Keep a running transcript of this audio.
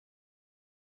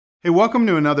Hey, welcome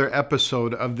to another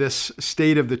episode of this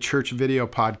State of the Church video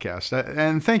podcast.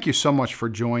 And thank you so much for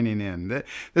joining in.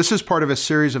 This is part of a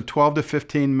series of 12 to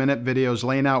 15 minute videos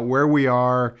laying out where we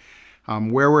are,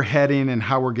 where we're heading, and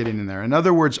how we're getting in there. In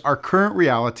other words, our current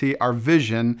reality, our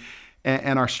vision,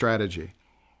 and our strategy.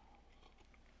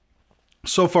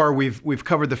 So far, we've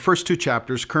covered the first two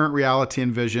chapters, current reality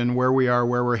and vision, where we are,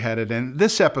 where we're headed. And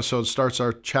this episode starts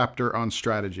our chapter on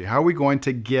strategy. How are we going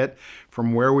to get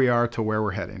from where we are to where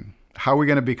we're heading? How are we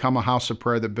going to become a house of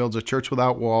prayer that builds a church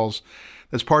without walls,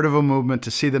 that's part of a movement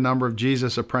to see the number of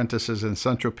Jesus apprentices in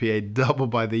Central PA double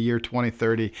by the year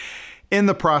 2030, in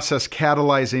the process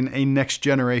catalyzing a next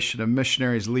generation of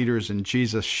missionaries, leaders, and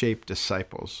Jesus-shaped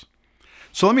disciples.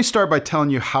 So let me start by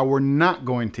telling you how we're not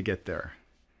going to get there.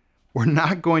 We're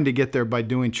not going to get there by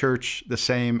doing church the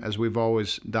same as we've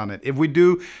always done it. If we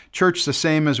do church the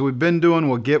same as we've been doing,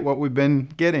 we'll get what we've been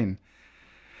getting.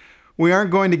 We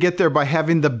aren't going to get there by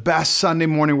having the best Sunday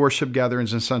morning worship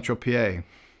gatherings in Central PA.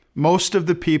 Most of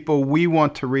the people we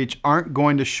want to reach aren't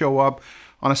going to show up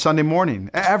on a Sunday morning.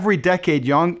 Every decade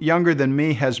younger than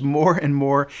me has more and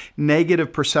more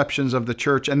negative perceptions of the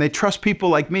church, and they trust people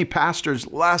like me, pastors,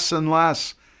 less and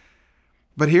less.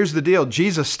 But here's the deal.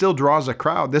 Jesus still draws a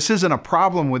crowd. This isn't a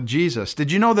problem with Jesus.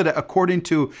 Did you know that according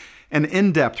to an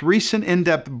recent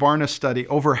in-depth Barna study,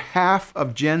 over half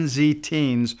of Gen Z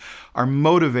teens are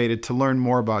motivated to learn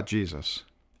more about Jesus?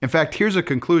 In fact, here's a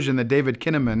conclusion that David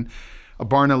Kinnaman, a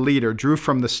Barna leader, drew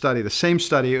from the study. The same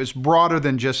study, it was broader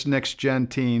than just next-gen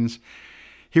teens.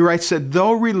 He writes that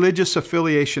though religious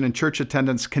affiliation and church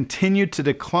attendance continue to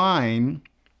decline,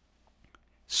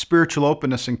 spiritual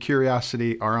openness and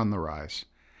curiosity are on the rise.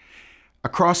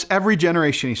 Across every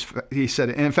generation, he said,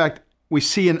 and in fact, we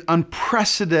see an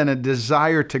unprecedented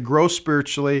desire to grow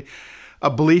spiritually,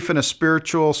 a belief in a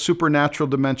spiritual, supernatural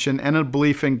dimension, and a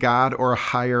belief in God or a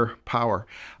higher power.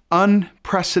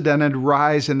 Unprecedented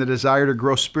rise in the desire to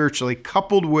grow spiritually,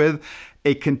 coupled with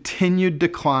a continued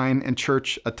decline in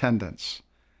church attendance.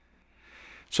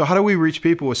 So how do we reach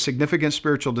people with significant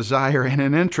spiritual desire and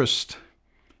an interest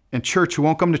in church who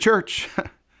won't come to church?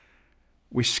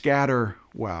 We scatter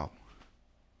well.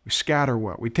 We scatter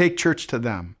well. We take church to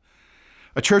them.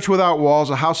 A church without walls,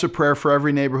 a house of prayer for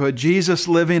every neighborhood, Jesus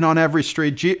living on every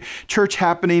street, church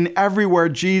happening everywhere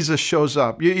Jesus shows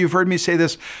up. You've heard me say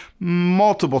this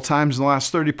multiple times in the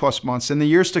last 30 plus months. In the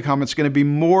years to come, it's going to be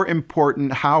more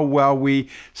important how well we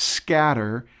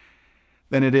scatter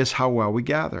than it is how well we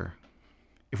gather.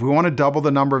 If we want to double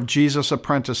the number of Jesus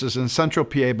apprentices in Central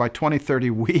PA by 2030,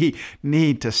 we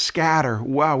need to scatter.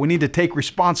 Wow, we need to take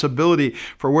responsibility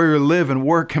for where we live and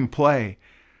work and play.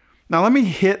 Now, let me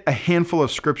hit a handful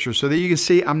of scriptures so that you can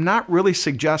see I'm not really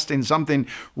suggesting something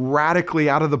radically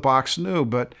out of the box new,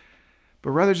 but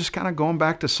rather just kind of going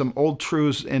back to some old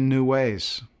truths in new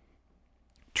ways.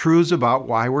 Truths about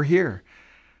why we're here.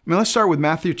 Let's start with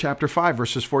Matthew chapter 5,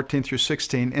 verses 14 through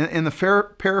 16. In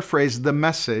the paraphrase, the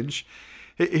Message,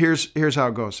 here's how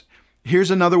it goes.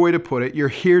 Here's another way to put it. You're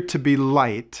here to be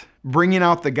light, bringing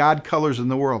out the God colors in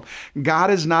the world.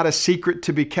 God is not a secret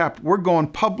to be kept. We're going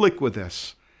public with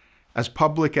this, as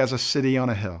public as a city on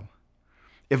a hill.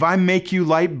 If I make you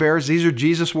light bearers, these are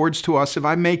Jesus' words to us. If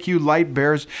I make you light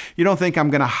bearers, you don't think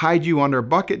I'm going to hide you under a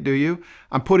bucket, do you?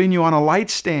 I'm putting you on a light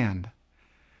stand.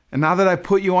 And now that I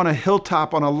put you on a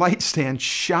hilltop, on a light stand,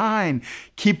 shine,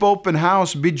 keep open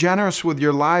house, be generous with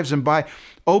your lives, and by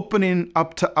opening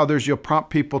up to others, you'll prompt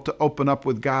people to open up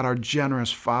with God, our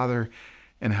generous Father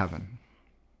in heaven.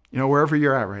 You know, wherever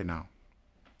you're at right now,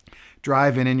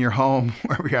 driving in your home,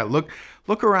 wherever you're at,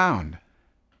 look around.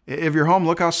 If you're home,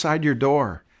 look outside your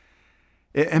door.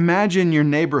 Imagine your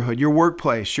neighborhood, your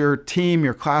workplace, your team,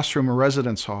 your classroom, or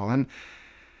residence hall.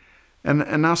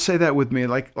 And now say that with me,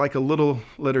 like a little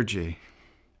liturgy.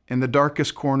 In the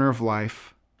darkest corner of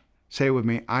life, say with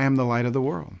me, I am the light of the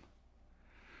world.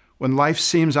 When life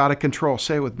seems out of control,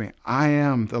 say with me, I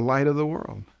am the light of the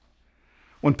world.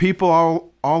 When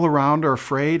people all around are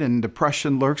afraid and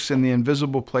depression lurks in the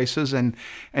invisible places and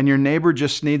your neighbor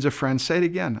just needs a friend, say it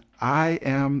again, I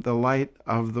am the light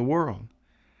of the world.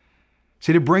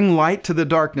 See, to bring light to the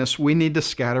darkness, we need to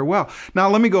scatter well. Now,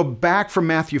 let me go back from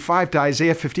Matthew 5 to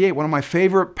Isaiah 58, one of my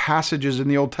favorite passages in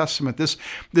the Old Testament.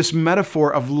 This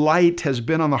metaphor of light has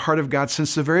been on the heart of God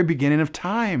since the very beginning of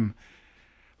time.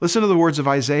 Listen to the words of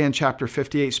Isaiah in chapter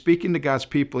 58. Speaking to God's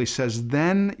people, he says,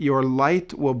 then your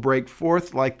light will break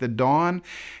forth like the dawn,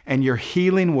 and your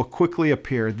healing will quickly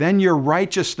appear. Then your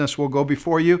righteousness will go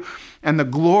before you, and the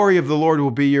glory of the Lord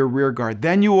will be your rear guard.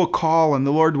 Then you will call, and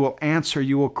the Lord will answer.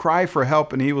 You will cry for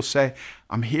help, and he will say,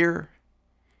 I'm here.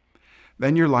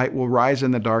 Then your light will rise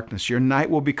in the darkness. Your night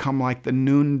will become like the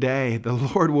noonday. The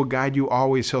Lord will guide you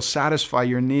always. He'll satisfy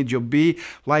your needs. You'll be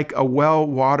like a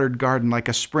well-watered garden, like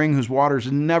a spring whose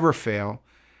waters never fail.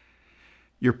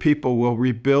 Your people will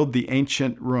rebuild the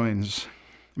ancient ruins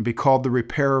and be called the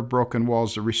repairer of broken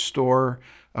walls, the restorer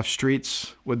of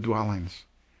streets with dwellings.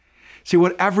 See,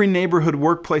 what every neighborhood,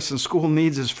 workplace, and school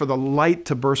needs is for the light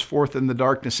to burst forth in the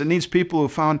darkness. It needs people who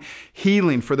found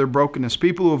healing for their brokenness,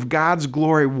 people who have God's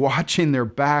glory watching their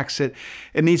backs. It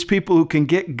needs people who can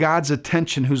get God's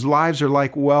attention, whose lives are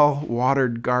like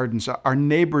well-watered gardens. Our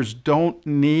neighbors don't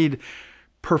need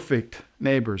perfect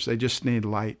neighbors. They just need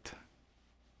light.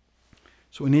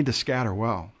 So we need to scatter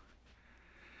well.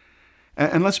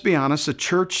 And let's be honest, the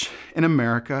church in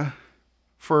America,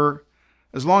 for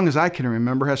as long as I can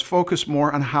remember, has focused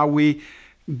more on how we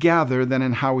gather than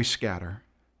in how we scatter.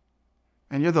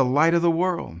 And you're the light of the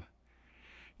world.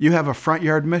 You have a front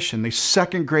yard mission. The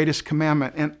second greatest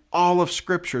commandment in all of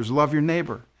Scripture is love your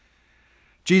neighbor.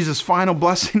 Jesus' final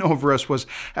blessing over us was,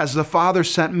 as the Father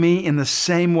sent me, in the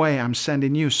same way I'm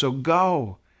sending you. So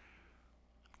go.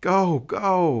 Go,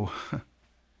 go.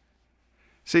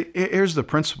 See, here's the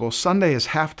principle. Sunday is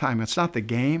halftime. It's not the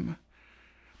game.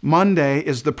 Monday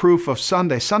is the proof of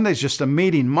Sunday. Sunday's just a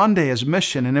meeting. Monday is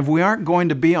mission. And if we aren't going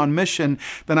to be on mission,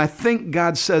 then I think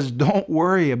God says, don't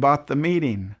worry about the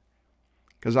meeting,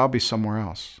 because I'll be somewhere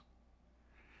else.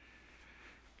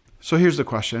 So here's the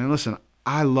question. And listen,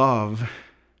 I love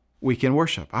weekend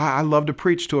worship. I love to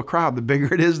preach to a crowd. The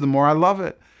bigger it is, the more I love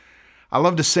it. I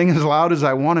love to sing as loud as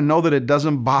I want and know that it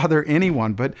doesn't bother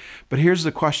anyone. But here's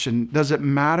the question. Does it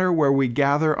matter where we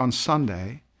gather on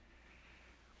Sunday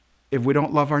if we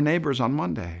don't love our neighbors on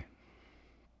Monday?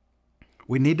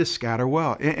 We need to scatter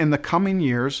well. In the coming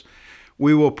years,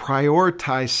 we will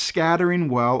prioritize scattering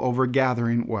well over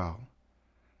gathering well.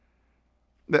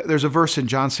 There's a verse in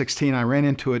John 16. I ran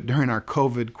into it during our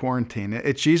COVID quarantine.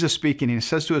 It's Jesus speaking. He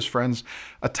says to his friends,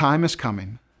 a time is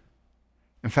coming.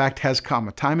 In fact, has come.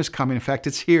 A time is coming. In fact,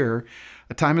 it's here.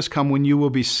 A time has come when you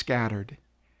will be scattered,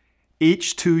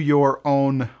 each to your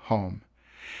own home.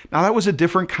 Now, that was a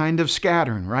different kind of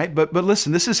scattering, right? But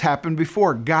listen, this has happened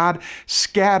before. God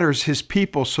scatters his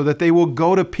people so that they will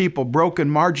go to people, broken,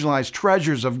 marginalized,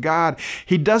 treasures of God.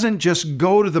 He doesn't just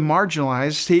go to the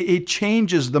marginalized. He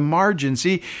changes the margins.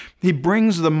 He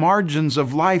brings the margins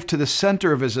of life to the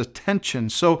center of his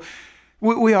attention. So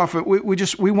we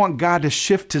want God to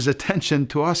shift his attention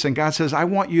to us. And God says, I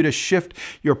want you to shift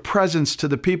your presence to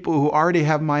the people who already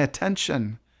have my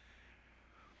attention.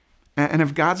 And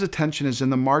if God's attention is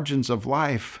in the margins of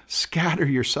life, scatter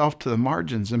yourself to the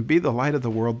margins and be the light of the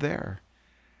world there.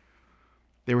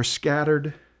 They were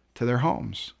scattered to their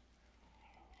homes.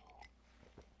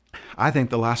 I think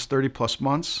the last 30 plus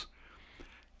months,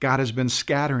 God has been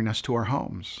scattering us to our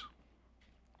homes.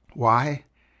 Why?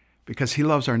 Because he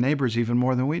loves our neighbors even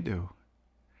more than we do.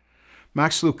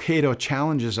 Max Lucado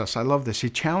challenges us. I love this. He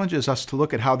challenges us to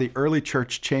look at how the early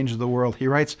church changed the world. He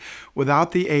writes,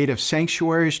 without the aid of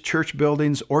sanctuaries, church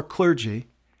buildings, or clergy,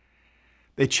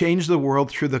 they changed the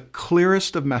world through the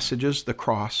clearest of messages, the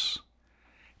cross,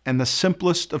 and the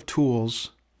simplest of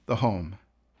tools, the home.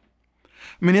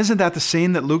 I mean, isn't that the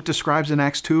scene that Luke describes in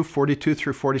Acts 2, 42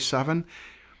 through 47?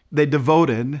 They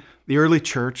devoted, the early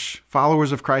church,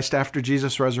 followers of Christ after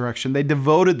Jesus' resurrection, they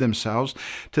devoted themselves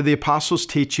to the apostles'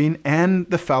 teaching and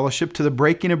the fellowship, to the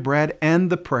breaking of bread and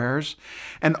the prayers.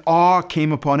 And awe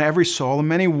came upon every soul, and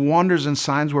many wonders and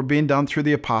signs were being done through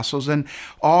the apostles. And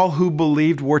all who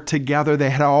believed were together. They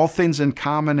had all things in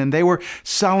common, and they were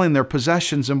selling their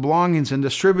possessions and belongings and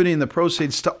distributing the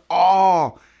proceeds to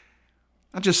all.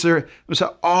 Not just there, it was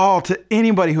all to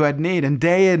anybody who had need. And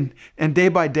day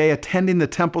by day, attending the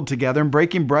temple together and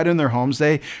breaking bread in their homes,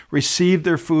 they received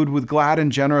their food with glad and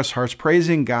generous hearts,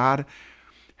 praising God,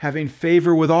 having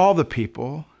favor with all the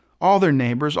people, all their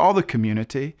neighbors, all the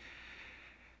community.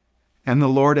 And the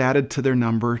Lord added to their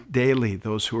number daily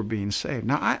those who were being saved.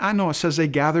 Now, I know it says they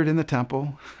gathered in the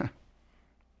temple.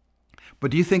 But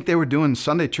do you think they were doing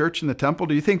Sunday church in the temple?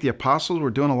 Do you think the apostles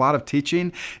were doing a lot of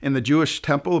teaching in the Jewish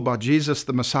temple about Jesus,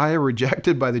 the Messiah,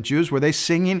 rejected by the Jews? Were they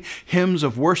singing hymns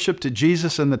of worship to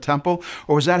Jesus in the temple?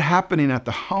 Or was that happening at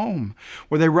the home?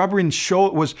 Were they rubbing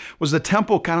shoulders? Was the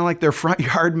temple kind of like their front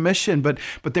yard mission? But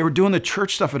they were doing the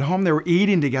church stuff at home. They were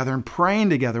eating together and praying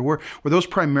together. Were those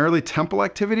primarily temple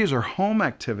activities or home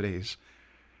activities?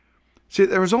 See,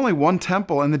 there was only one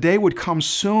temple, and the day would come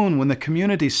soon when the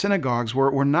community synagogues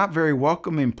were not very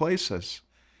welcoming places.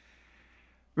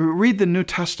 Read the New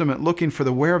Testament looking for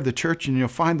the where of the church, and you'll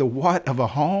find the what of a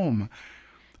home.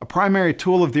 A primary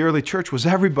tool of the early church was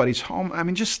everybody's home. I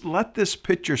mean, just let this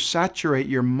picture saturate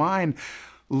your mind.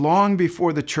 long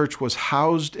before the church was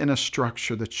housed in a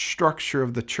structure, the structure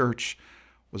of the church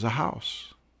was a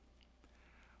house.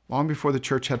 Long before the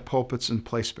church had pulpits and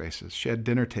play spaces, she had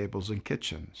dinner tables and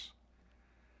kitchens.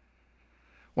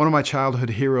 One of my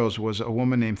childhood heroes was a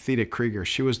woman named Theda Krieger.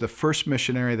 She was the first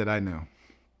missionary that I knew.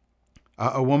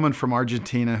 A woman from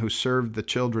Argentina who served the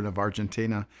children of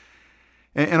Argentina.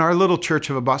 In our little church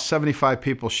of about 75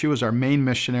 people, she was our main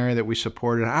missionary that we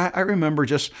supported. I remember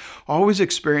just always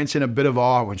experiencing a bit of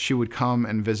awe when she would come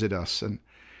and visit us. And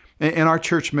our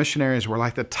church missionaries were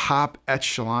like the top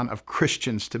echelon of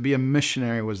Christians. To be a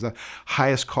missionary was the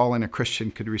highest calling a Christian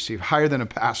could receive, higher than a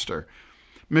pastor.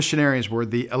 Missionaries were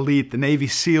the elite, the Navy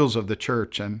SEALs of the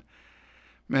church. And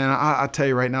man, I'll tell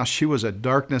you right now, she was a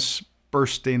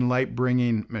darkness-bursting,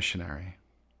 light-bringing missionary.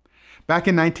 Back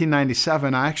in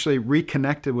 1997, I actually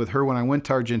reconnected with her when I went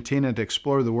to Argentina to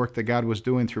explore the work that God was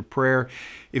doing through prayer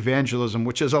evangelism,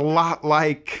 which is a lot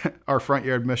like our front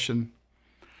yard mission.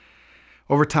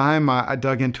 Over time, I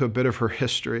dug into a bit of her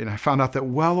history, and I found out that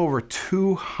well over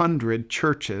 200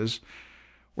 churches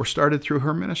were started through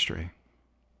her ministry.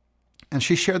 And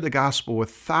she shared the gospel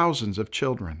with thousands of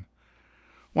children.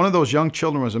 One of those young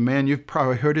children was a man, you've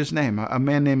probably heard his name, a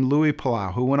man named Louis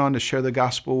Palau, who went on to share the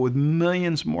gospel with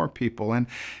millions more people. And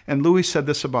Louis said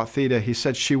this about Theda. He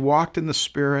said, she walked in the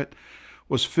Spirit,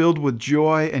 was filled with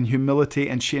joy and humility,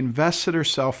 and she invested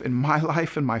herself in my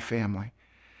life and my family.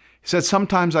 He said,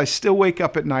 sometimes I still wake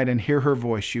up at night and hear her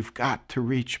voice, you've got to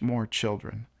reach more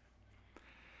children.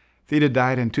 Theda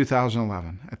died in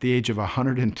 2011 at the age of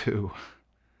 102.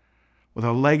 With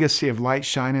a legacy of light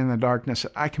shining in the darkness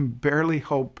that I can barely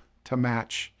hope to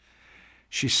match.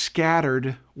 She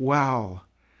scattered well.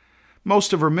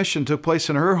 Most of her mission took place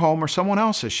in her home or someone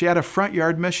else's. She had a front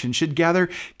yard mission. She'd gather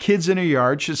kids in her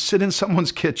yard. She'd sit in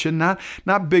someone's kitchen,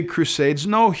 not big crusades,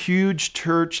 no huge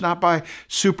church, not by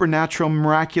supernatural,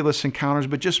 miraculous encounters,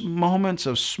 but just moments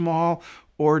of small,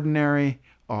 ordinary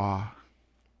awe.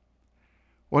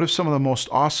 What if some of the most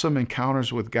awesome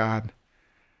encounters with God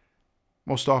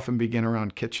most often begin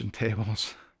around kitchen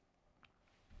tables?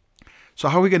 So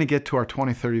how are we going to get to our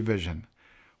 2030 vision?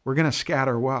 We're going to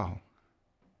scatter well.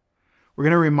 We're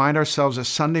going to remind ourselves that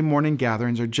Sunday morning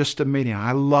gatherings are just a meeting.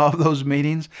 I love those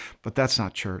meetings, but that's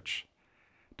not church.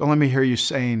 Don't let me hear you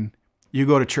saying, you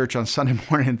go to church on Sunday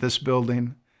morning at this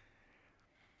building.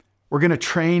 We're going to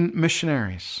train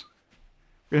missionaries.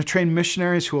 We're going to train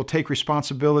missionaries who will take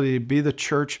responsibility to be the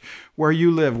church where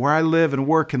you live, where I live and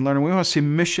work and learn. And we want to see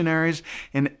missionaries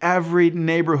in every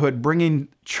neighborhood bringing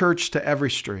church to every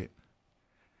street.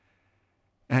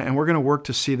 And we're going to work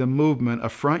to see the movement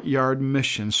of front yard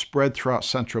missions spread throughout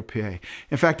Central PA.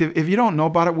 In fact, if you don't know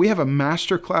about it, we have a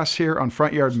master class here on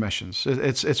front yard missions.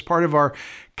 It's part of our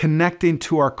connecting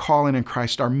to our calling in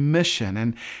Christ, our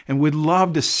mission. And we'd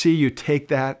love to see you take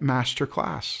that master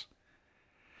class.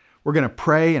 We're going to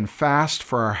pray and fast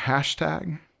for our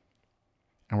hashtag,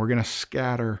 and we're going to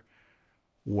scatter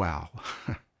well.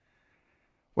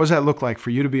 What does that look like for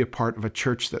you to be a part of a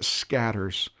church that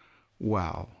scatters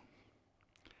well?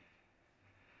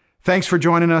 Thanks for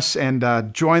joining us,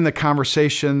 and join the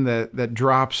conversation that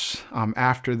drops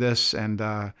after this, and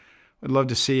I'd love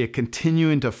to see you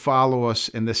continuing to follow us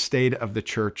in the State of the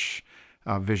Church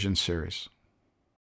vision series.